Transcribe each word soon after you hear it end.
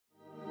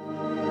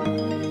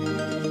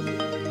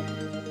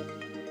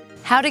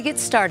How to get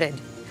started.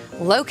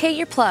 Locate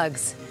your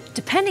plugs.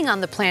 Depending on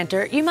the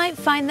planter, you might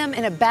find them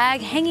in a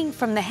bag hanging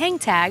from the hang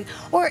tag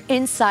or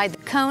inside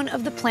the cone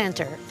of the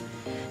planter.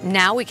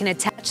 Now we can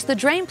attach the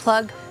drain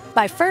plug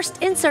by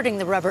first inserting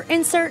the rubber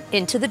insert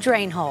into the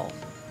drain hole.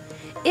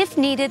 If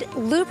needed,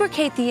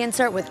 lubricate the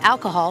insert with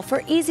alcohol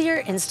for easier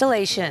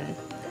installation.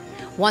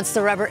 Once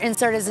the rubber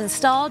insert is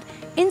installed,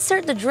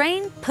 insert the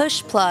drain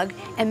push plug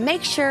and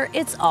make sure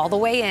it's all the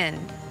way in.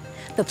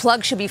 The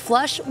plug should be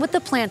flush with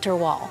the planter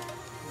wall.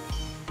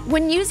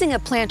 When using a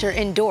planter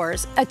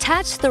indoors,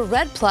 attach the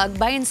red plug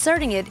by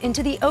inserting it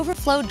into the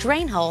overflow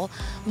drain hole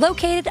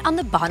located on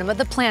the bottom of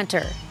the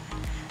planter.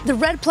 The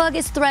red plug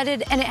is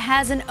threaded and it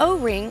has an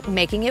O-ring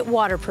making it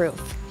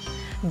waterproof.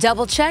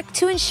 Double check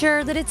to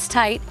ensure that it's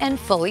tight and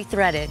fully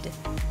threaded.